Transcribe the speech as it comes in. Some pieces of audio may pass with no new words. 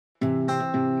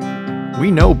we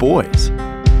know boys.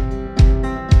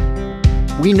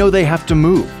 We know they have to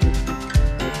move,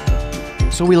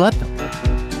 so we let them.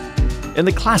 In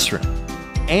the classroom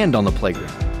and on the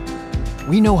playground,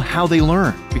 we know how they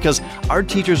learn because our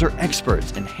teachers are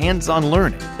experts in hands-on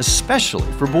learning,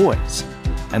 especially for boys.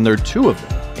 And there are 2 of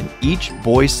them in each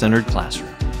boy-centered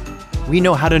classroom. We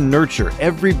know how to nurture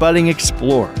every budding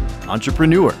explorer,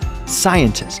 entrepreneur,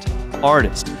 scientist,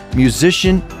 artist,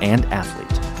 musician, and athlete.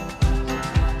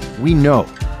 We know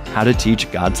how to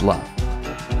teach God's love.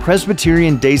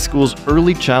 Presbyterian Day School's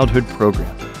early childhood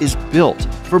program is built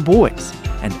for boys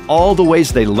and all the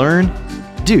ways they learn,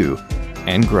 do,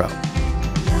 and grow.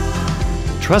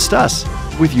 Trust us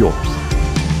with yours.